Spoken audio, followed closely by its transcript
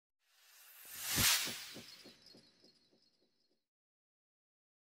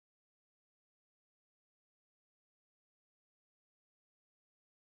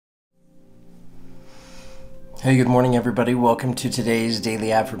Hey, good morning, everybody. Welcome to today's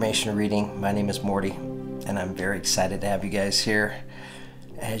daily affirmation reading. My name is Morty, and I'm very excited to have you guys here.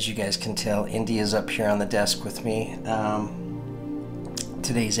 As you guys can tell, Indy is up here on the desk with me.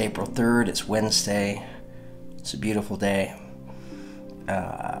 Today's April 3rd. It's Wednesday. It's a beautiful day.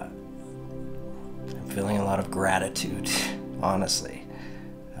 I'm feeling a lot of gratitude, honestly.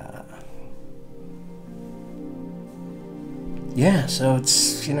 Yeah, so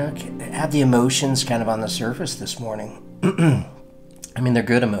it's, have the emotions kind of on the surface this morning. I mean, they're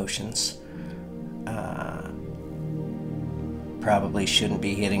good emotions. Probably shouldn't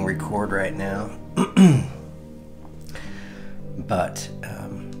be hitting record right now. But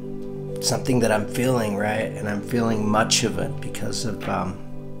something that I'm feeling, right? And I'm feeling much of it because of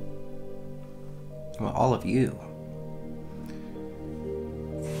all of you.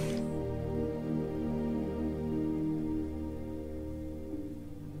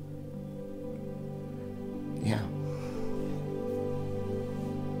 Yeah.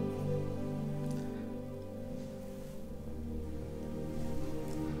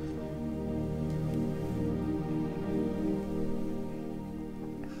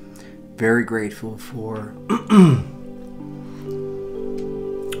 Very grateful for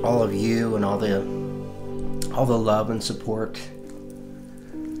all of you and all the love and support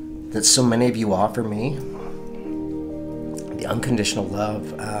that so many of you offer me. The unconditional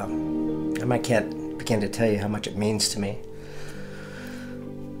love. I can't begin to tell you how much it means to me.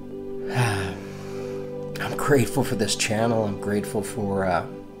 I'm grateful for this channel. I'm grateful for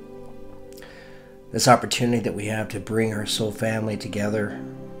this opportunity that we have to bring our soul family together,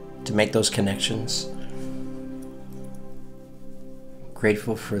 to make those connections.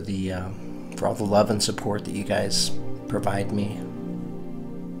 Grateful for for all the love and support that you guys provide me.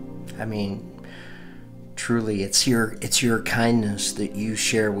 I mean, truly, it's your kindness that you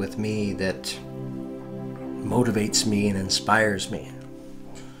share with me that motivates me and inspires me.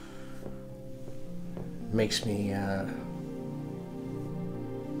 Makes me, I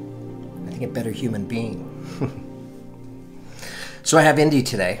think, a better human being. So I have Indy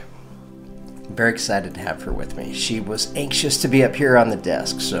today. I'm very excited to have her with me. She was anxious to be up here on the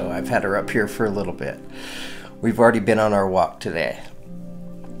desk, so I've had her up here for a little bit. We've already been on our walk today.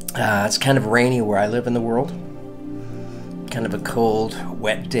 It's kind of rainy where I live in the world. Kind of a cold,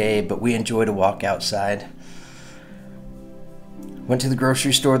 wet day, but we enjoy to walk outside. Went to the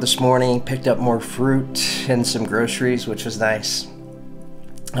grocery store this morning, picked up more fruit and some groceries, which was nice.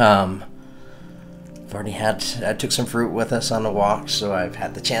 I took some fruit with us on the walk, so I've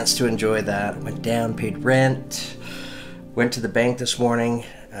had the chance to enjoy that. Went down, paid rent, went to the bank this morning,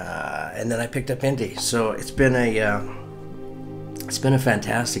 and then I picked up Indy. So it's been a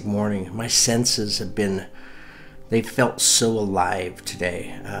fantastic morning. My senses they felt so alive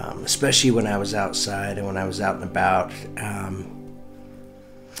today, especially when I was outside and when I was out and about.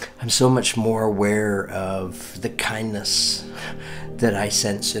 I'm so much more aware of the kindness that I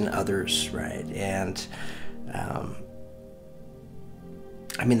sense in others, right? And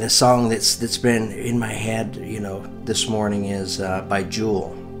I mean, the song that's been in my head, this morning is by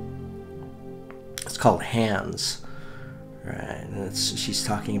Jewel. It's called Hands, right? And she's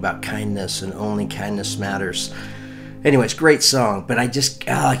talking about kindness and only kindness matters. Anyways, great song, but I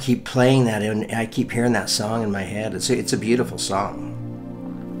keep playing that and I keep hearing that song in my head. It's a beautiful song.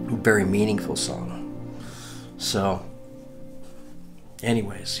 Very meaningful song. So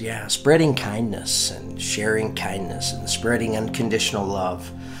anyways, yeah, spreading kindness and sharing kindness and spreading unconditional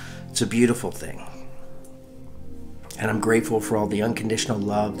love. It's a beautiful thing. And I'm grateful for all the unconditional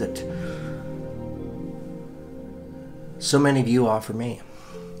love that so many of you offer me.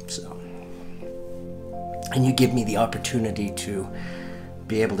 So, and you give me the opportunity to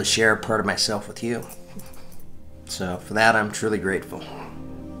be able to share a part of myself with you. So for that, I'm truly grateful.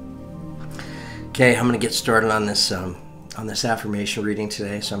 Okay, I'm going to get started on this affirmation reading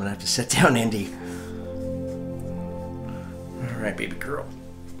today, so I'm going to have to sit down Indy. All right, baby girl.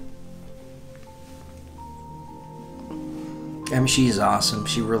 I mean, she's awesome.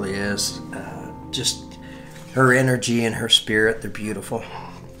 She really is. Just her energy and her spirit, they're beautiful.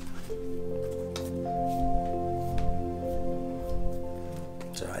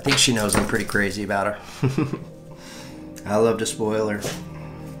 So I think she knows I'm pretty crazy about her. I love to spoil her.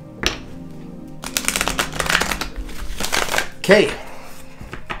 Okay,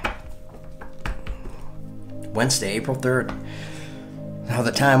 Wednesday, April 3rd. Now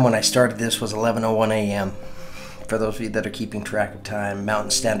the time when I started this was 11:01 a.m. For those of you that are keeping track of time,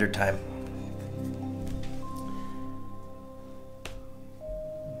 Mountain Standard Time.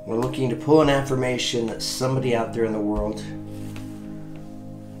 We're looking to pull an affirmation that somebody out there in the world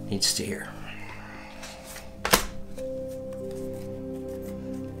needs to hear.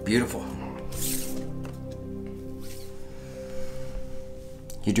 Beautiful.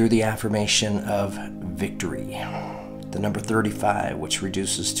 You drew the affirmation of victory. The number 35, which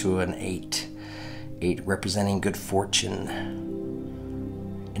reduces to an 8. 8 representing good fortune,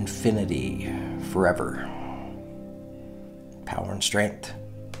 infinity, forever, power and strength.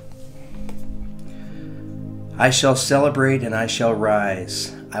 I shall celebrate and I shall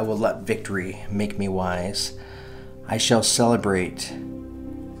rise. I will let victory make me wise. I shall celebrate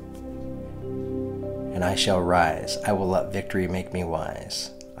and I shall rise. I will let victory make me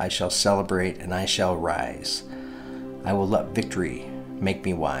wise. I shall celebrate and I shall rise. I will let victory make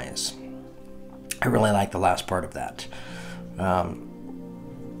me wise. I really like the last part of that.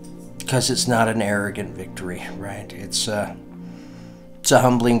 Because it's not an arrogant victory, right? It's a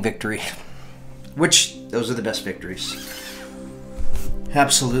humbling victory. Which, those are the best victories.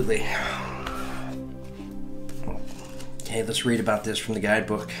 Absolutely. Okay, let's read about this from the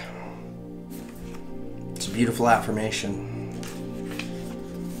guidebook. It's a beautiful affirmation.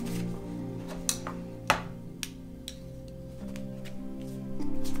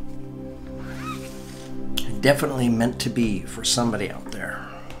 Definitely meant to be for somebody out there.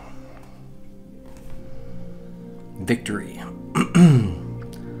 Victory.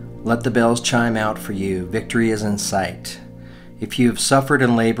 Let the bells chime out for you. Victory is in sight. If you have suffered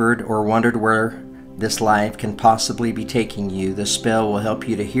and labored or wondered where this life can possibly be taking you, this spell will help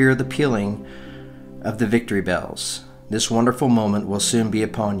you to hear the pealing of the victory bells. This wonderful moment will soon be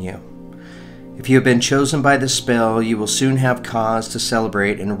upon you. If you have been chosen by this spell, you will soon have cause to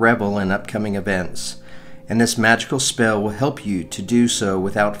celebrate and revel in upcoming events. And this magical spell will help you to do so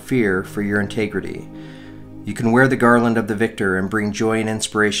without fear for your integrity. You can wear the garland of the victor and bring joy and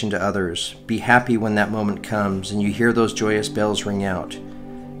inspiration to others. Be happy when that moment comes and you hear those joyous bells ring out.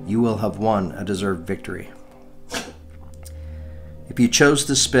 You will have won a deserved victory. If you chose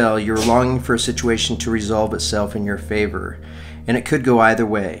this spell, you're longing for a situation to resolve itself in your favor, and it could go either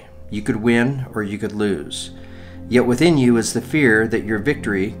way. You could win or you could lose. Yet within you is the fear that your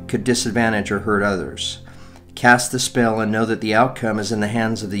victory could disadvantage or hurt others. Cast the spell and know that the outcome is in the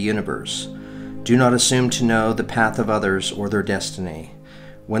hands of the universe. Do not assume to know the path of others or their destiny.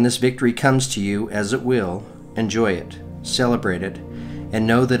 When this victory comes to you, as it will, enjoy it, celebrate it, and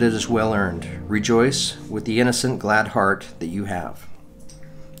know that it is well earned. Rejoice with the innocent, glad heart that you have.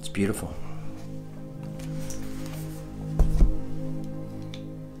 It's beautiful.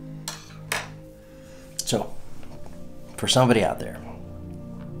 So, for somebody out there,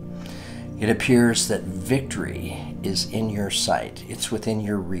 it appears that victory is in your sight. It's within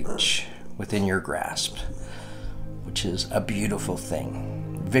your reach, within your grasp, which is a beautiful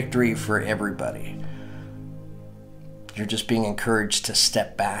thing. Victory for everybody. You're just being encouraged to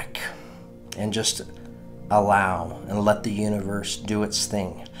step back and just allow and let the universe do its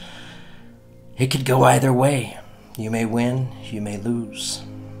thing. It could go either way. You may win, you may lose.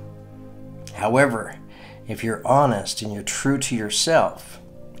 However, if you're honest and you're true to yourself,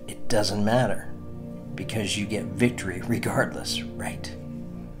 it doesn't matter because you get victory regardless, right?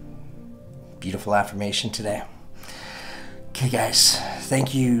 Beautiful affirmation today. Okay, guys,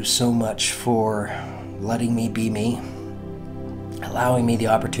 thank you so much for letting me be me, allowing me the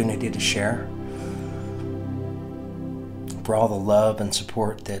opportunity to share, for all the love and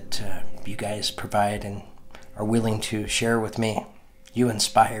support that you guys provide and are willing to share with me. You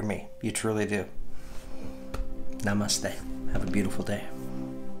inspire me. You truly do. Namaste. Have a beautiful day.